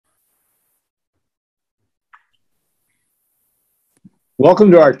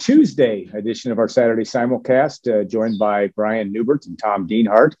Welcome to our Tuesday edition of our Saturday Simulcast, joined by Brian Neubert and Tom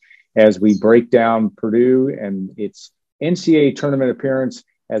Dienhart as we break down Purdue and its NCAA Tournament appearance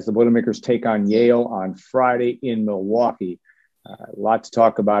as the Boilermakers take on Yale on Friday in Milwaukee. A lot to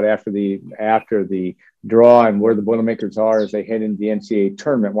talk about after the draw and where the Boilermakers are as they head into the NCAA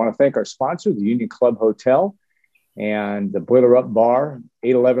Tournament. I want to thank our sponsor, the Union Club Hotel and the Boiler Up Bar,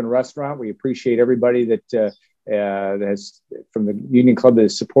 811 Restaurant. We appreciate everybody that has from the Union Club that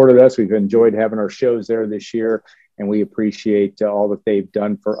has supported us. We've enjoyed having our shows there this year, and we appreciate all that they've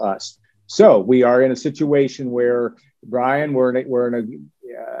done for us. So we are in a situation where, Brian, Purdue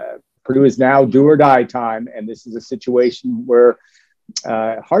is now do or die time, and this is a situation where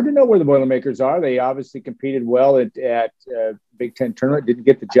hard to know where the Boilermakers are. They obviously competed well at Big Ten tournament, didn't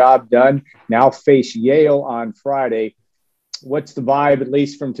get the job done. Now face Yale on Friday. What's the vibe, at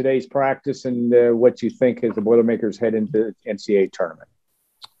least from today's practice, and what you think as the Boilermakers head into the NCAA tournament?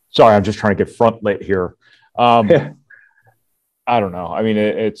 Sorry, I'm just trying to get front lit here. I don't know. I mean,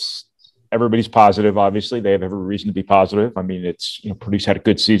 it's everybody's positive. Obviously, they have every reason to be positive. I mean, Purdue's had a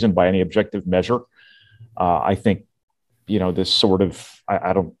good season by any objective measure. I think, this sort of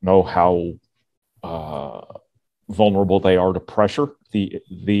I don't know how vulnerable they are to pressure.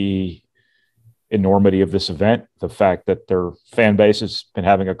 The enormity of this event, the fact that their fan base has been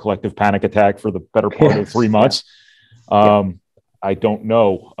having a collective panic attack for the better part of 3 months. I don't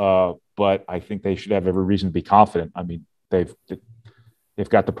know, but I think they should have every reason to be confident. I mean, they've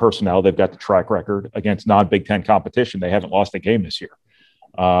got the personnel, they've got the track record against non-Big Ten competition. They haven't lost a game this year.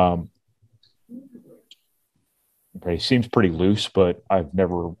 It seems pretty loose, but I've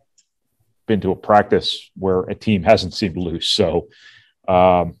never been to a practice where a team hasn't seemed loose. So,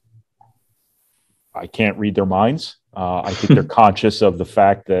 I can't read their minds. I think they're conscious of the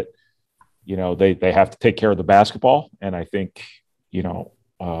fact that, they have to take care of the basketball. And I think, I don't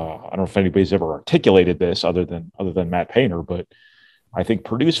know if anybody's ever articulated this other than Matt Painter, but I think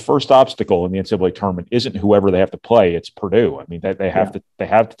Purdue's first obstacle in the NCAA tournament isn't whoever they have to play. It's Purdue. I mean, they have to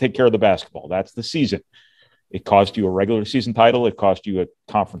take care of the basketball. That's the season. It cost you a regular season title. It cost you a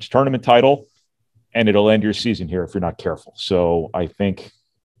conference tournament title, and it'll end your season here if you're not careful. So I think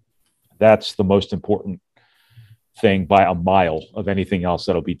that's the most important thing by a mile of anything else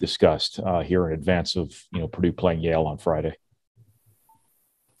that'll be discussed here in advance of Purdue playing Yale on Friday.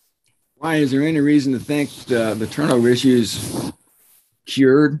 Why is there any reason to think the turnover issue is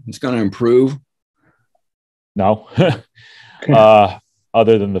cured? It's going to improve? No,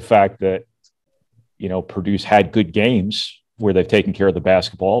 other than the fact that Purdue's had good games where they've taken care of the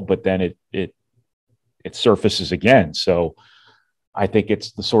basketball, but then it surfaces again. So I think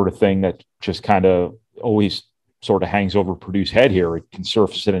it's the sort of thing that just kind of always sort of hangs over Purdue's head here. It can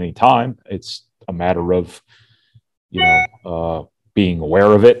surface at any time. It's a matter of, being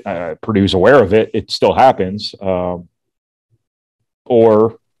aware of it. Purdue's aware of it. It still happens. Or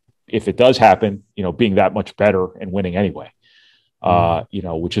if it does happen, being that much better and winning anyway,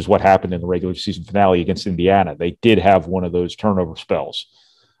 which is what happened in the regular season finale against Indiana. They did have one of those turnover spells.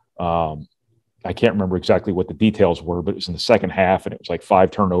 I can't remember exactly what the details were, but it was in the second half, and it was like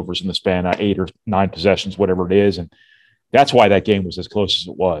 5 turnovers in the span of 8 or 9 possessions, whatever it is. And that's why that game was as close as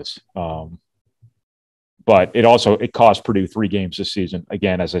it was. But it cost Purdue 3 games this season.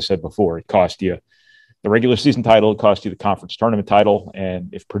 Again, as I said before, it cost you the regular season title, it cost you the conference tournament title.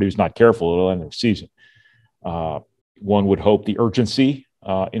 And if Purdue's not careful, it'll end their season. One would hope the urgency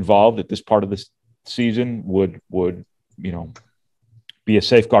involved at this part of the season would be a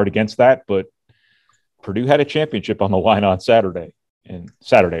safeguard against that. But Purdue had a championship on the line on Sunday. And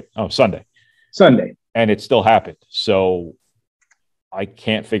it still happened. So I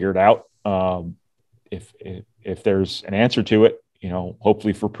can't figure it out. If there's an answer to it,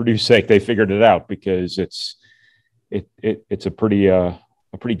 hopefully for Purdue's sake, they figured it out, because it's a pretty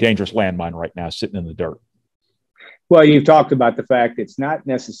dangerous landmine right now sitting in the dirt. Well, you've talked about the fact it's not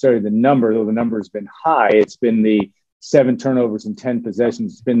necessarily the number, though the number has been high. It's been the 7 turnovers and 10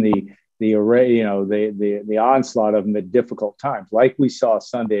 possessions. It's been the array, the onslaught of them at difficult times, like we saw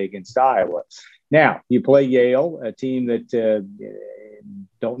Sunday against Iowa. Now, you play Yale, a team that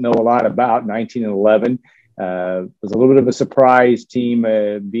don't know a lot about, 19-11. Was a little bit of a surprise team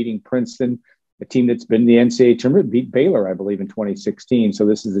beating Princeton, a team that's been in the NCAA tournament, beat Baylor, I believe, in 2016. So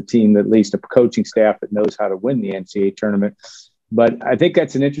this is a team that, at least a coaching staff that knows how to win the NCAA tournament. But I think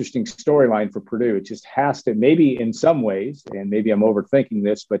that's an interesting storyline for Purdue. It just has to, maybe in some ways, and maybe I'm overthinking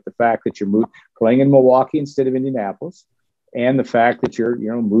this, but the fact that you're playing in Milwaukee instead of Indianapolis, and the fact that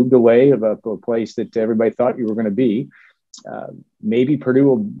you're moved away of a place that everybody thought you were going to be, maybe Purdue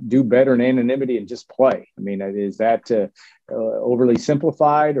will do better in anonymity and just play. I mean, is that overly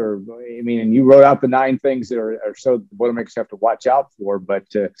simplified? Or, I mean, and you wrote out the 9 things that are so the Boilermakers have to watch out for, but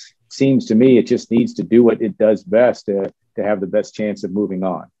it seems to me it just needs to do what it does best to have the best chance of moving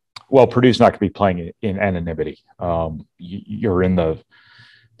on. Well, Purdue's not going to be playing in anonymity. You're in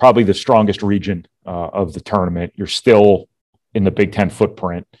probably the strongest region of the tournament. You're still in the Big Ten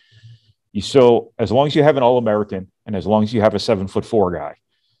footprint. So as long as you have an All-American and as long as you have a 7'4" guy,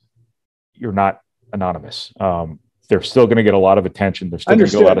 you're not anonymous. They're still going to get a lot of attention. They're still going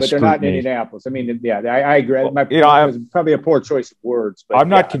to get a lot of scrutiny. They're not in Indianapolis. I mean, yeah, I agree. Well, it was probably a poor choice of words. But I'm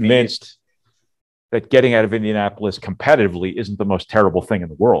not convinced that getting out of Indianapolis competitively isn't the most terrible thing in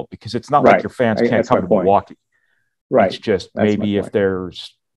the world, because it's not like your fans can't come to Milwaukee. Right. It's just maybe if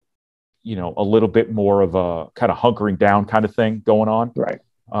there's, a little bit more of a kind of hunkering down kind of thing going on. Right.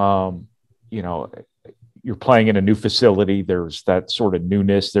 You're playing in a new facility. There's that sort of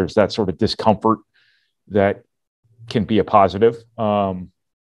newness. There's that sort of discomfort that can be a positive.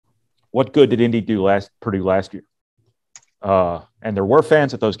 What good did Indy do Purdue last year? And there were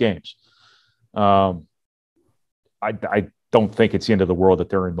fans at those games. I don't think it's the end of the world that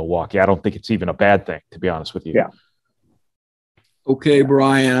they're in Milwaukee. I don't think it's even a bad thing, to be honest with you. Yeah. Okay,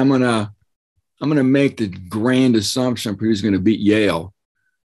 Brian, I'm gonna make the grand assumption Purdue's going to beat Yale.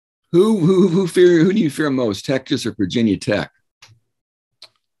 Who do you fear most, Texas or Virginia Tech?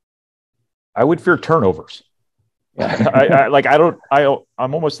 I would fear turnovers. I'm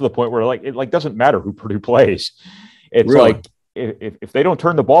almost to the point where it doesn't matter who Purdue plays. It's really? Like if they don't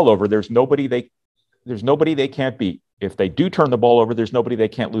turn the ball over, there's nobody they can't beat. If they do turn the ball over, there's nobody they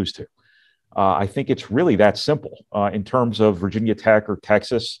can't lose to. I think it's really that simple. In terms of Virginia Tech or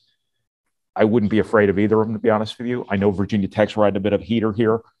Texas, I wouldn't be afraid of either of them, to be honest with you. I know Virginia Tech's riding a bit of heater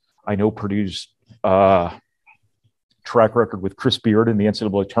here. I know Purdue's track record with Chris Beard in the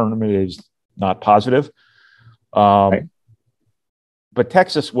NCAA tournament is not positive. Right. But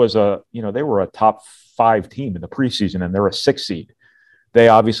Texas was they were a top 5 team in the preseason, and they're a 6 seed. They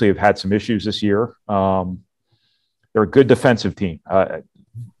obviously have had some issues this year. They're a good defensive team.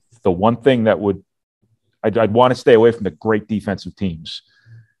 The one thing that I'd want to stay away from the great defensive teams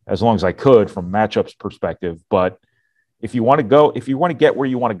as long as I could from matchups perspective. But if you want to get where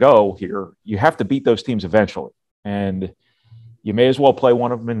you want to go here, you have to beat those teams eventually. And you may as well play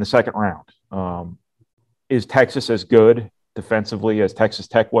one of them in the second round. Is Texas as good defensively as Texas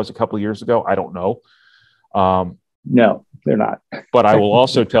Tech was a couple of years ago? I don't know. No, they're not. But I will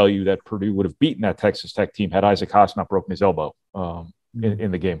also tell you that Purdue would have beaten that Texas Tech team had Isaac Haas not broken his elbow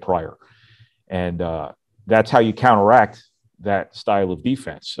in the game prior. And that's how you counteract that style of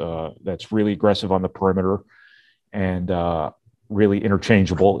defense that's really aggressive on the perimeter and really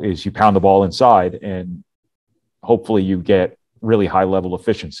interchangeable, is you pound the ball inside and hopefully you get really high level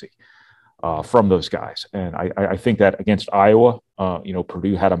efficiency from those guys. And I think that against Iowa,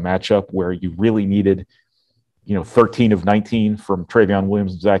 Purdue had a matchup where you really needed, 13 of 19 from Travion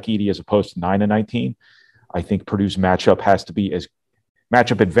Williams and Zach Edey as opposed to 9 of 19. I think Purdue's matchup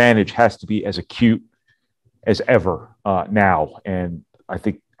advantage has to be as acute as ever now. And I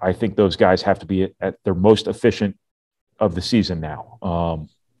think those guys have to be at their most efficient of the season now.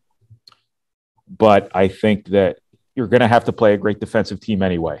 But I think that you're going to have to play a great defensive team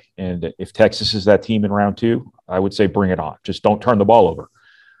anyway. And if Texas is that team in round 2, I would say bring it on. Just don't turn the ball over.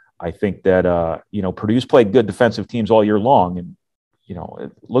 I think that, Purdue's played good defensive teams all year long. And,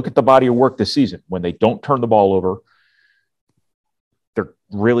 look at the body of work this season. When they don't turn the ball over, they're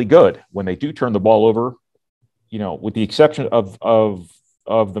really good. When they do turn the ball over, with the exception of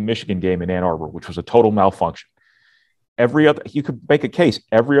the Michigan game in Ann Arbor, which was a total malfunction, you could make a case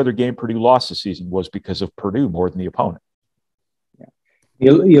every other game Purdue lost this season was because of Purdue more than the opponent. Yeah.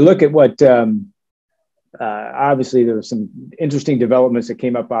 You look at what obviously there were some interesting developments that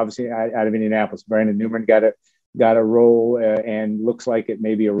came up obviously out of Indianapolis. Brandon Newman got a role and looks like it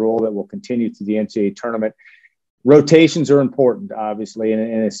may be a role that will continue through the NCAA tournament. Rotations are important, obviously,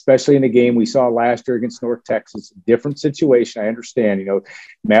 and especially in the game we saw last year against North Texas. Different situation, I understand.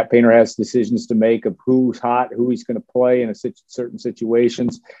 Matt Painter has decisions to make of who's hot, who he's going to play in certain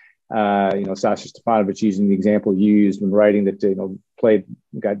situations. Sasha Stefanovic, using the example you used when writing that,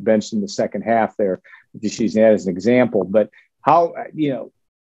 got benched in the second half there, just using that as an example. But how,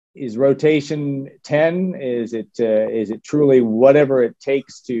 is rotation 10? Is it truly whatever it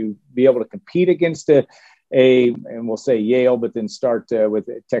takes to be able to compete against and we'll say Yale, but then start with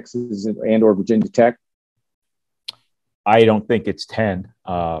Texas and or Virginia Tech? I don't think it's 10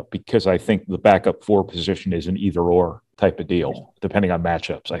 because I think the backup 4 position is an either or type of deal, depending on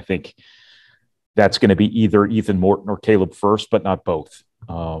matchups. I think that's going to be either Ethan Morton or Caleb First, but not both,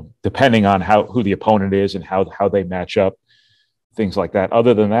 depending on who the opponent is and how they match up, things like that.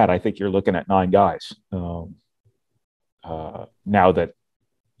 Other than that, I think you're looking at 9 guys. Now that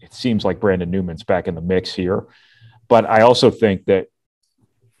it seems like Brandon Newman's back in the mix here, but I also think that,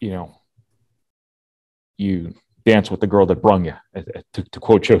 you dance with the girl that brung you, to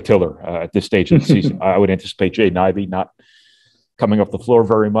quote Joe Tiller, at this stage of the season. I would anticipate Jaden Ivey not coming off the floor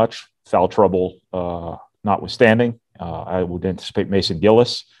very much, foul trouble notwithstanding. I would anticipate Mason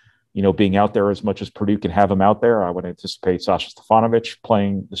Gillis, being out there as much as Purdue can have him out there. I would anticipate Sasha Stefanovic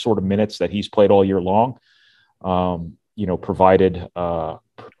playing the sort of minutes that he's played all year long, provided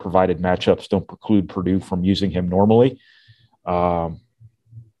matchups don't preclude Purdue from using him normally.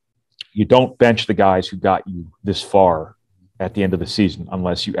 You don't bench the guys who got you this far at the end of the season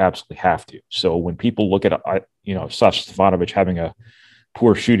unless you absolutely have to. So when people look at, Sasha Stefanovic having a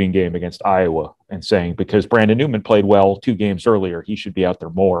poor shooting game against Iowa and saying, because Brandon Newman played well 2 games earlier, he should be out there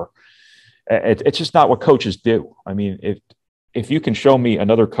more. It's just not what coaches do. I mean, if you can show me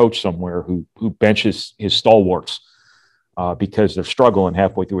another coach somewhere who benches his stalwarts because they're struggling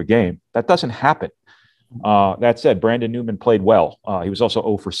halfway through a game, that doesn't happen. That said, Brandon Newman played well. He was also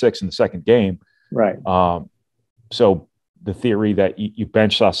 0 for 6 in the second game. Right. So the theory that you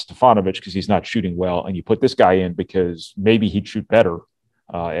bench Stefanovic because he's not shooting well and you put this guy in because maybe he'd shoot better,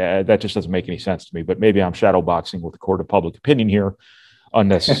 that just doesn't make any sense to me. But maybe I'm shadow boxing with the court of public opinion here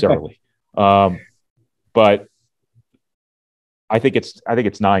unnecessarily. But I think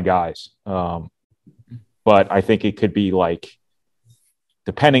it's 9 guys. But I think it could be like,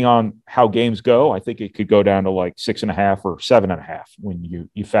 depending on how games go, I think it could go down to like 6.5 or 7.5 when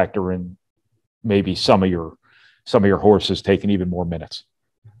you factor in maybe some of your horses taking even more minutes.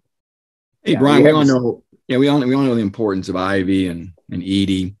 Hey, Brian, we all know the importance of Ivy and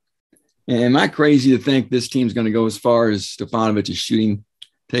Edie. And am I crazy to think this team's going to go as far as Stefanovic's shooting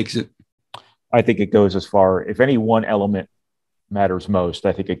takes it? I think it goes as far, if any one element matters most,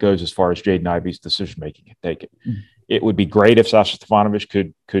 I think it goes as far as Jaden Ivey's decision-making can take it. Mm-hmm. It would be great if Sasha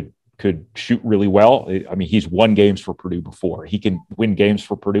Stefanovic could shoot really well. I mean, he's won games for Purdue before. He can win games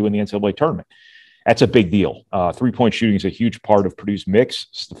for Purdue in the NCAA tournament. That's a big deal. 3-point shooting is a huge part of Purdue's mix.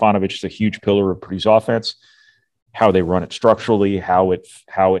 Stefanovic is a huge pillar of Purdue's offense, how they run it structurally, how it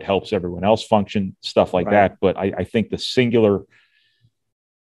helps everyone else function, stuff like that. But I think the singular,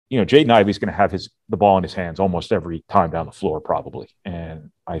 Jaden Ivey's going to have the ball in his hands almost every time down the floor, probably.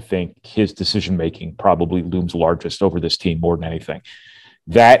 And I think his decision-making probably looms largest over this team more than anything.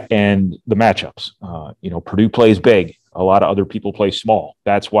 That and the matchups. Purdue plays big. A lot of other people play small.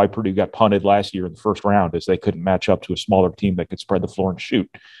 That's why Purdue got punted last year in the first round, is they couldn't match up to a smaller team that could spread the floor and shoot.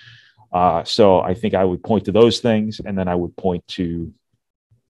 So I think I would point to those things, and then I would point to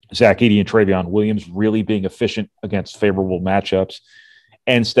Zach Edey and Travion Williams really being efficient against favorable matchups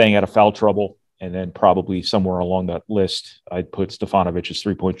and staying out of foul trouble. And then probably somewhere along that list, I'd put Stefanovic's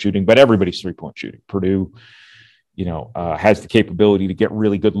 3-point shooting, but everybody's 3-point shooting. Purdue, has the capability to get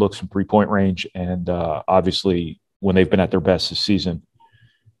really good looks from 3-point range. And obviously, when they've been at their best this season,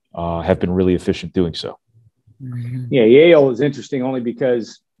 have been really efficient doing so. Yeah, Yale is interesting only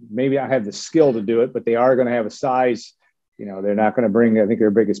because maybe I have the skill to do it, but they are going to have a size. They're not going to bring, I think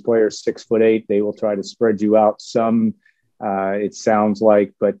their biggest player is 6'8". They will try to spread you out some. It sounds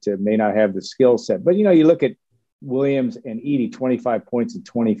like, but may not have the skill set. But, you look at Williams and Edey, 25 points and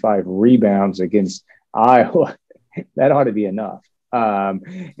 25 rebounds against Iowa. That ought to be enough. I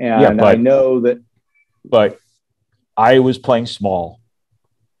know that. But Iowa's playing small.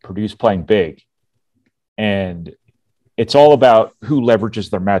 Purdue's playing big. And it's all about who leverages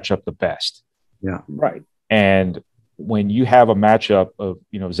their matchup the best. Yeah, right. And when you have a matchup of,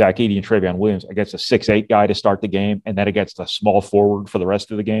 Zach Edey and Travion Williams against a 6'8" guy to start the game, and then against a small forward for the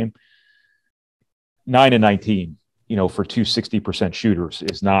rest of the game, 9 and 19, for 2 60% shooters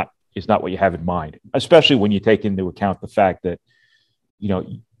is not what you have in mind, especially when you take into account the fact that,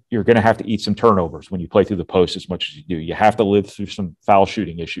 you're going to have to eat some turnovers when you play through the post as much as you do. You have to live through some foul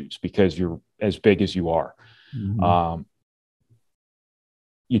shooting issues because you're as big as you are. Mm-hmm.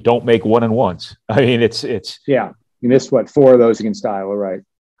 You don't make 1-and-1s. I mean, it's yeah. You missed 4 of those against Iowa, right?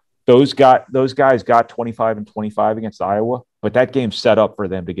 Those guys got 25 and 25 against Iowa, but that game set up for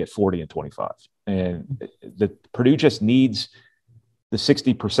them to get 40 and 25. And the Purdue just needs the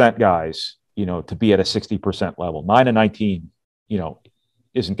 60% guys, to be at a 60% level. 9 and 19,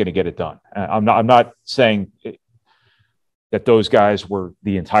 isn't going to get it done. I'm not saying that those guys were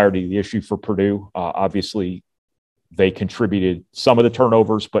the entirety of the issue for Purdue. Obviously, they contributed some of the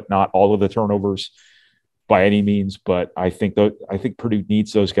turnovers, but not all of the turnovers. by any means, but I think Purdue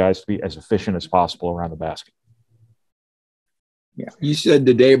needs those guys to be as efficient as possible around the basket. Yeah. You said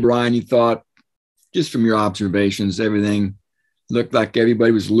today, Brian, you thought, just from your observations, everything looked like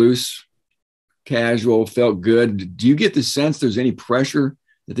everybody was loose, casual, felt good. Do you get the sense there's any pressure,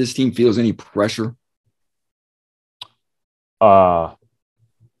 that this team feels any pressure? Nobody's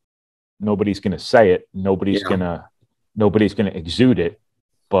going to say it. Nobody's going to exude it,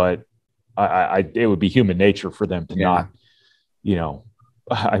 but it would be human nature for them to not,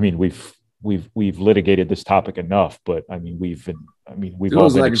 I mean, we've litigated this topic enough, but I mean, we've all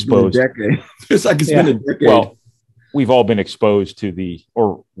been exposed. It's like it's been a decade. Well, we've all been exposed to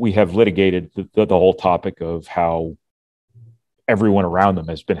we have litigated the whole topic of how everyone around them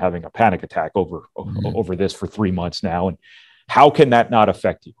has been having a panic attack over this for 3 months now. And how can that not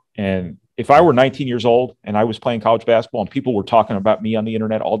affect you? And if I were 19 years old and I was playing college basketball and people were talking about me on the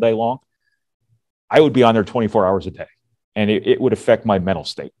internet all day long, I would be on there 24 hours a day, and it would affect my mental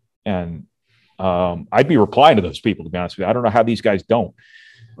state. And I'd be replying to those people, to be honest with you. I don't know how these guys don't,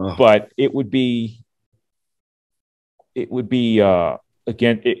 but it would be natural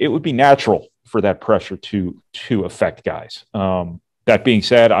for that pressure to affect guys. That being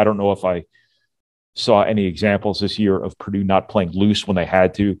said, I don't know if I saw any examples this year of Purdue not playing loose when they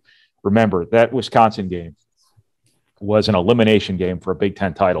had to. Remember, that Wisconsin game was an elimination game for a Big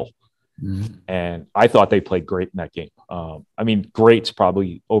Ten title. Mm-hmm. And I thought they played great in that game. I mean, great's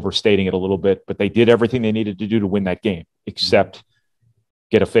probably overstating it a little bit, but they did everything they needed to do to win that game, except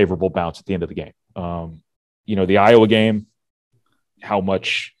get a favorable bounce at the end of the game. The Iowa game,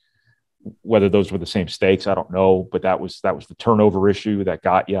 whether those were the same stakes, I don't know, but that was the turnover issue that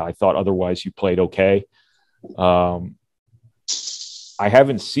got you. I thought otherwise you played okay. I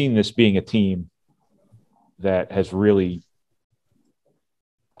haven't seen this being a team that has really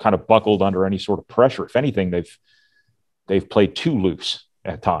kind of buckled under any sort of pressure. If anything, they've played too loose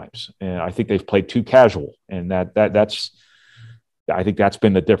at times, and I think they've played too casual, and I think that's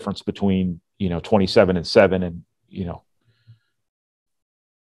been the difference between 27-7 and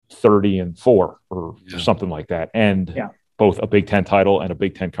 30-4 or something like that, and both a Big Ten title and a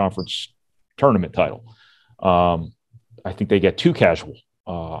Big Ten Conference tournament title. I think they get too casual.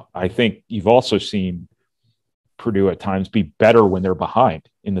 I think you've also seen Purdue at times be better when they're behind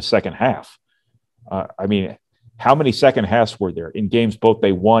in the second half. I mean, how many second halves were there in games both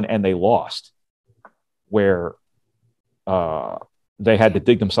they won and they lost, where they had to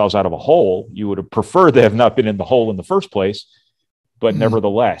dig themselves out of a hole? You would have preferred they have not been in the hole in the first place, but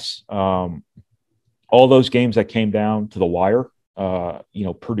nevertheless, all those games that came down to the wire,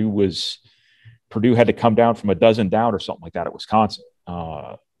 Purdue had to come down from a dozen down or something like that at Wisconsin.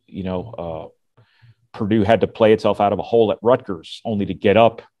 Purdue had to play itself out of a hole at Rutgers only to get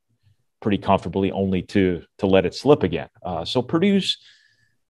up pretty comfortably, only to let it slip again. So Purdue's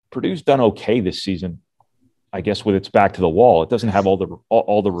done okay this season, I guess, with its back to the wall. It doesn't have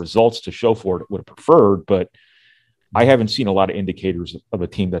all the results to show for it would have preferred, but I haven't seen a lot of indicators of a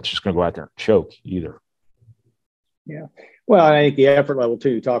team that's just going to go out there and choke either. Yeah. Well, I think the effort level too,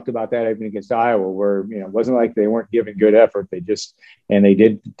 you talked about that even against Iowa, where, it wasn't like they weren't giving good effort. They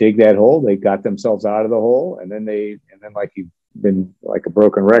did dig that hole. They got themselves out of the hole. And then like you've been like a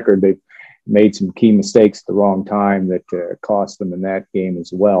broken record, they've made some key mistakes at the wrong time that cost them in that game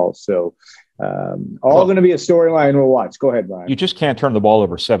as well. So going to be a storyline we'll watch. Go ahead, Brian. You just can't turn the ball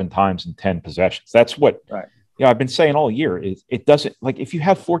over 7 times in 10 possessions. That's what, right. I've been saying all year. It doesn't, like, if you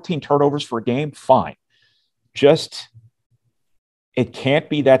have 14 turnovers for a game, fine. It can't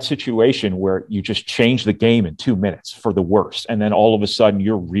be that situation where you just change the game in 2 minutes for the worst. And then all of a sudden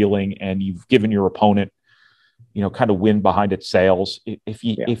you're reeling and you've given your opponent, kind of wind behind its sails. If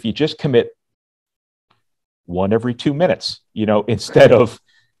you just commit one every 2 minutes, instead of,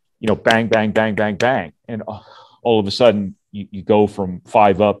 bang, bang, bang, bang, bang. And all of a sudden you go from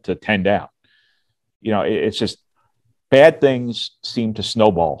 5 up to 10 down. It's just bad things seem to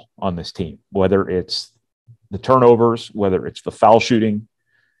snowball on this team, whether it's the turnovers, whether it's the foul shooting,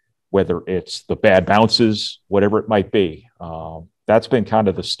 whether it's the bad bounces, whatever it might be. That's been kind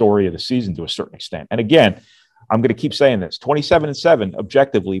of the story of the season to a certain extent. And again, I'm going to keep saying this, 27-7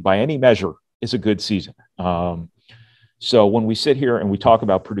 objectively by any measure is a good season. So when we sit here and we talk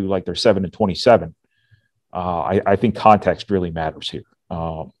about Purdue like they're 7-27, I think context really matters here.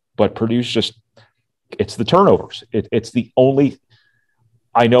 But Purdue's it's the turnovers. It's the only,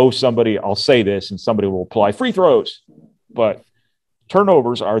 I know I'll say this and somebody will reply, free throws, but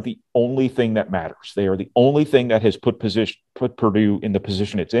turnovers are the only thing that matters. They are the only thing that has put Purdue in the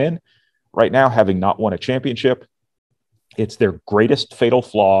position it's in right now, having not won a championship. It's their greatest fatal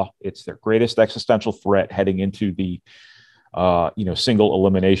flaw. It's their greatest existential threat heading into the single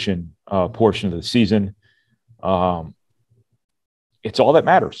elimination portion of the season. It's all that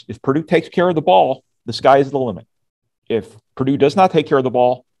matters. If Purdue takes care of the ball, the sky is the limit. If Purdue does not take care of the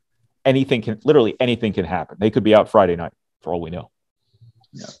ball, anything can happen. They could be out Friday night for all we know.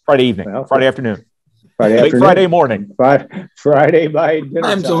 Yeah. Friday evening, Friday afternoon, Friday morning, Friday by dinner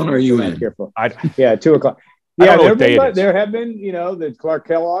time zone. Are you in? Careful. 2:00. Yeah, there have been, the Clark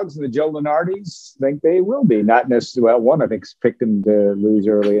Kellogg's and the Joe Lenardis think they will be. Not necessarily. Well, one I think picked them to lose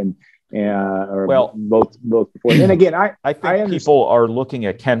early, both before. And again, I think people are looking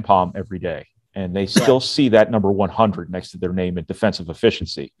at Ken Pom every day, and they still see that number 100 next to their name in defensive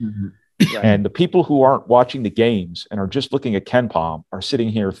efficiency. Mm-hmm. Right. And the people who aren't watching the games and are just looking at Ken Pom are sitting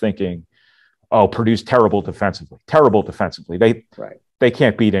here thinking, "Oh, Purdue's terrible defensively. They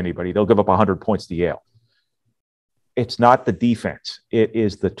can't beat anybody. They'll give up 100 points to Yale." It's not the defense. It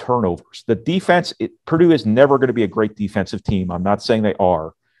is the turnovers. The defense, Purdue is never going to be a great defensive team. I'm not saying they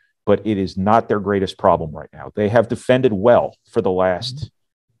are, but it is not their greatest problem right now. They have defended well for the last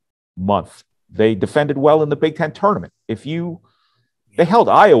month. They defended well in the Big Ten tournament. They held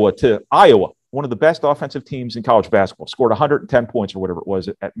Iowa, one of the best offensive teams in college basketball, scored 110 points or whatever it was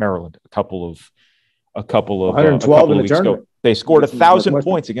at Maryland a couple of 112 in the tournament. They scored 1,000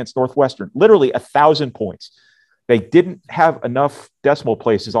 points against Northwestern, literally 1,000 points. They didn't have enough decimal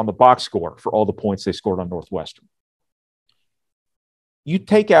places on the box score for all the points they scored on Northwestern. You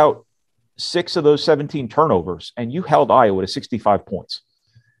take out 6 of those 17 turnovers, and you held Iowa to 65 points.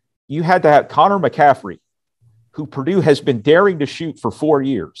 You had to have Connor McCaffrey, who Purdue has been daring to shoot for 4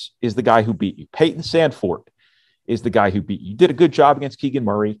 years, is the guy who beat you. Peyton Sandfort is the guy who beat you. You did a good job against Keegan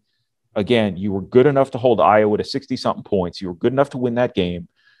Murray. Again, you were good enough to hold Iowa to 60-something points. You were good enough to win that game.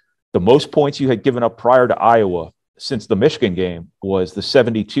 The most points you had given up prior to Iowa since the Michigan game was the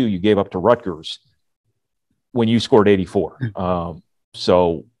 72 you gave up to Rutgers when you scored 84.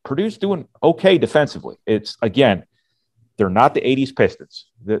 So Purdue's doing okay defensively. It's, again, they're not the 80s Pistons.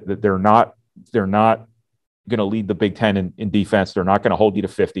 They're not going to lead the Big Ten in defense. They're not going to hold you to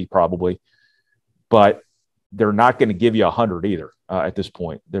 50 probably, but they're not going to give you 100 either at this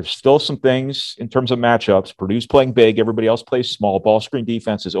point. There's still some things in terms of matchups. Purdue's playing big. Everybody else plays small. Ball screen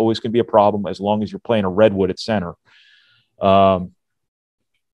defense is always going to be a problem as long as you're playing a Redwood at center. But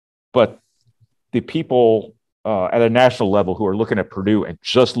the people at a national level who are looking at Purdue and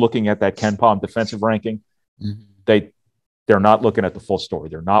just looking at that Ken Pom defensive ranking, they're not looking at the full story.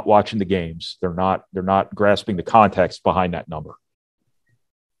 They're not watching the games. They're not grasping the context behind that number.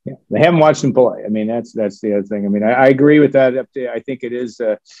 Yeah, they haven't watched him play. I mean, that's the other thing. I mean, I agree with that. I think it is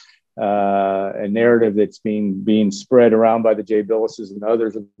a narrative that's being spread around by the Jay Billises and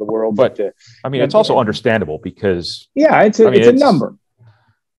others of the world. But I mean, it's also understandable because it's a number.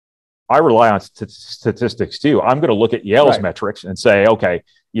 I rely on statistics too. I'm going to look at Yale's metrics and say, okay,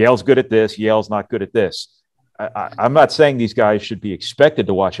 Yale's good at this. Yale's not good at this. I'm not saying these guys should be expected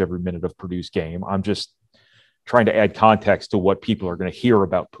to watch every minute of Purdue's game. I'm just trying to add context to what people are going to hear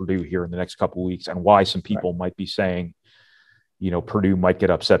about Purdue here in the next couple of weeks and why some people might be saying, Purdue might get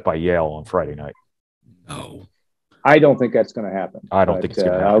upset by Yale on Friday night. No, I don't think that's going to happen. I don't think it's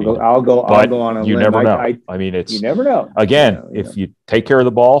going to happen. I'll go on a limb. You never know. You never know. Again, if you take care of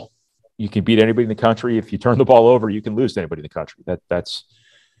the ball, you can beat anybody in the country. If you turn the ball over, you can lose to anybody in the country. That's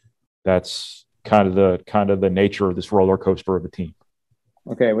kind of the nature of this roller coaster of a team.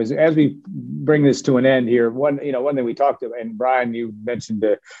 Okay, as we bring this to an end here, one thing we talked about, and Brian, you mentioned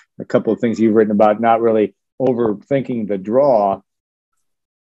a couple of things you've written about not really overthinking the draw.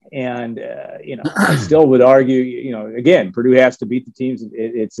 And, I still would argue, again, Purdue has to beat the teams.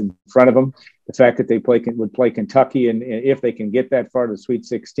 It's in front of them. The fact that they would play Kentucky, and if they can get that far to the Sweet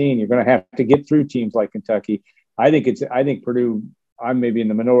 16, you're going to have to get through teams like Kentucky. I think Purdue, I'm maybe in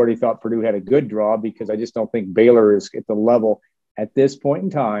the minority, thought Purdue had a good draw because I just don't think Baylor is at the level at this point in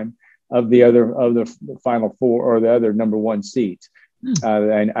time of the Final Four or the other number one seeds.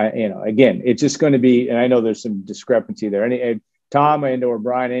 Again, it's just going to be, and I know there's some discrepancy there. Tom or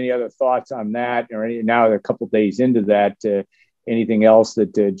Brian, any other thoughts on that, or now they're a couple of days into that? Anything else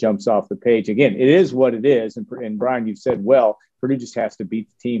that jumps off the page? Again, it is what it is, and Brian, you've said well. Purdue just has to beat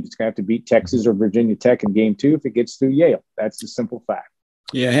the teams. It's going to have to beat Texas or Virginia Tech in Game 2 if it gets through Yale. That's the simple fact.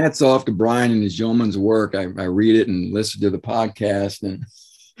 Yeah, hats off to Brian and his yeoman's work. I read it and listen to the podcast, and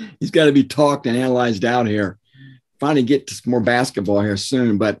he's got to be talked and analyzed out here. Finally get to some more basketball here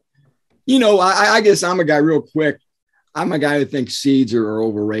soon. But, I guess I'm a guy real quick. I'm a guy who thinks seeds are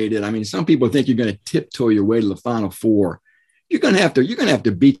overrated. I mean, some people think you're going to tiptoe your way to the Final Four. You're going to have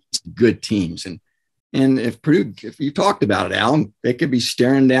to beat good teams. And And if Purdue, if you talked about it, Alan, they could be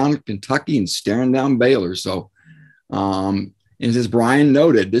staring down Kentucky and staring down Baylor. So, and as Brian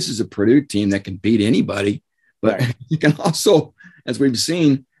noted, this is a Purdue team that can beat anybody, but Right. you can also, as we've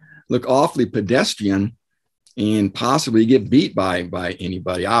seen, look awfully pedestrian and possibly get beat by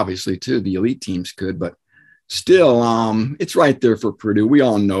anybody. Obviously, too, the elite teams could, but still, it's right there for Purdue. We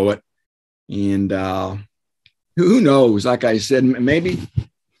all know it, and who knows? Like I said, maybe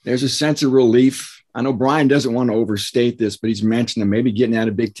there's a sense of relief. I know Brian doesn't want to overstate this, but he's mentioned that maybe getting out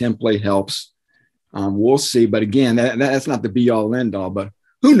of Big Ten play helps. We'll see. But again, that's not the be all end all, but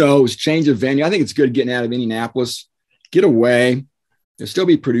who knows? Change of venue. I think it's good getting out of Indianapolis, get away. There'll still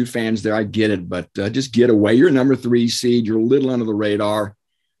be Purdue fans there. I get it, but just get away. You're a number 3 seed. You're a little under the radar.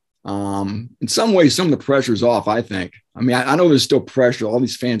 In some ways, some of the pressure's off, I think. I mean, I know there's still pressure. All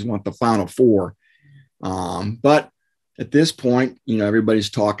these fans want the Final Four. But at this point, everybody's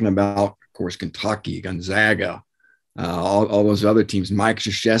talking about, of course, Kentucky, Gonzaga, all those other teams. Mike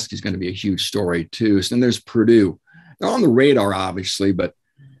Krzyzewski is going to be a huge story, too. So then there's Purdue. They're on the radar, obviously, but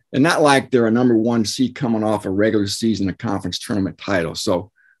they're not like they're a number 1 seed coming off a regular season, a conference tournament title. So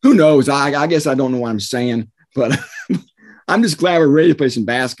who knows? I guess I don't know what I'm saying, but I'm just glad we're ready to play some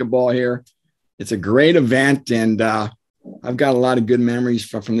basketball here. It's a great event, and I've got a lot of good memories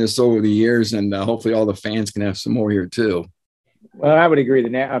from this over the years, and hopefully all the fans can have some more here too. Well, I would agree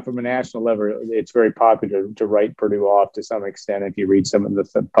that from a national level, it's very popular to write Purdue off to some extent if you read some of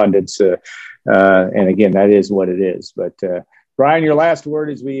the pundits. And again, that is what it is. But Brian, your last word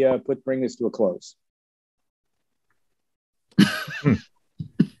as we bring this to a close.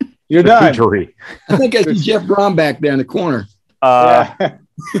 You're done. I think I see Jeff Braun back there in the corner. I'm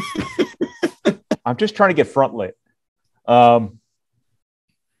just trying to get front lit. What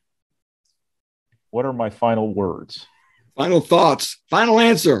are my final words? Final thoughts. Final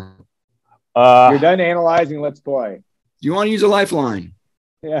answer. You're done analyzing. Let's play. Do you want to use a lifeline?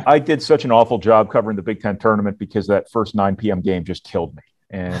 Yeah. I did such an awful job covering the Big Ten tournament because that first 9 p.m. game just killed me.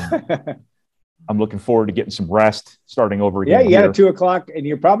 And I'm looking forward to getting some rest, starting over again. Yeah, you had a 2 o'clock, and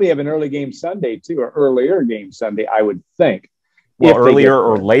you probably have an early game Sunday, too, or earlier game Sunday, I would think. Well, earlier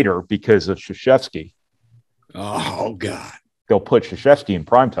or later because of Krzyzewski. Oh, God. They'll put Krzyzewski in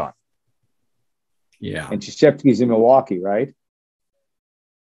primetime. Yeah. And Krzyzewski's in Milwaukee, right?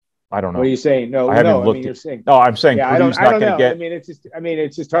 I don't know. What are you saying? No, you're saying. No, I'm saying Purdue's not going to get.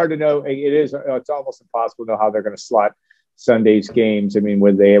 It's just hard to know. It's almost impossible to know how they're going to slot Sunday's games. I mean,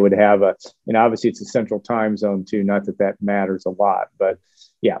 where they would have obviously it's a central time zone too. Not that matters a lot, but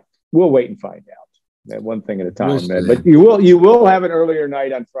yeah, we'll wait and find out. One thing at a time. But you will have an earlier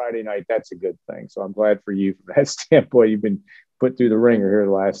night on Friday night. That's a good thing. So I'm glad for you from that standpoint. You've been put through the ringer here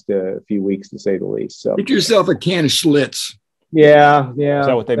the last few weeks, to say the least. So get yourself a can of Schlitz. Yeah. Is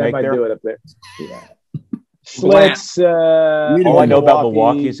that what they make there? Do it up there. Yeah. Schlitz. All I know about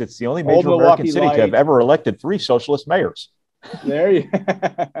Milwaukee is it's the only major American city to have ever elected 3 socialist mayors. There you.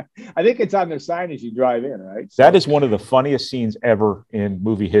 I think it's on their sign as you drive in, right? So, that is one of the funniest scenes ever in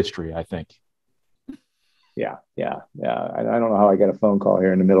movie history, I think. Yeah. I don't know how I got a phone call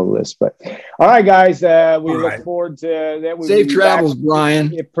here in the middle of this, but all right, guys. We look forward to that. Safe travels,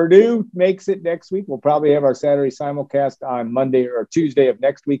 Brian. If Purdue makes it next week, we'll probably have our Saturday simulcast on Monday or Tuesday of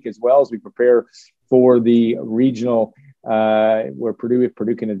next week, as well as we prepare for the regional where Purdue, if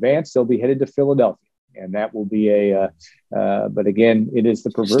Purdue can advance, they'll be headed to Philadelphia. And that will be but again, it is the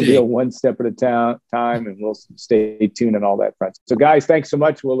proverbial one step at a time, and we'll stay tuned on all that front. So, guys, thanks so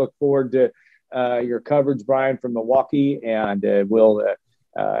much. We'll look forward to your coverage, Brian, from Milwaukee, and we'll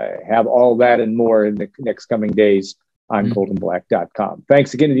have all that and more in the next coming days on GoldandBlack.com.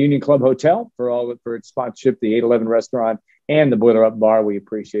 Thanks again to the Union Club Hotel for its sponsorship, the 811 restaurant, and the Boiler Up Bar. We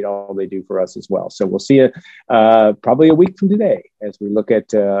appreciate all they do for us as well. So we'll see you probably a week from today as we look at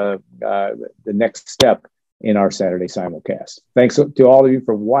the next step in our Saturday simulcast. Thanks to all of you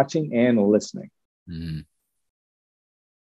for watching and listening.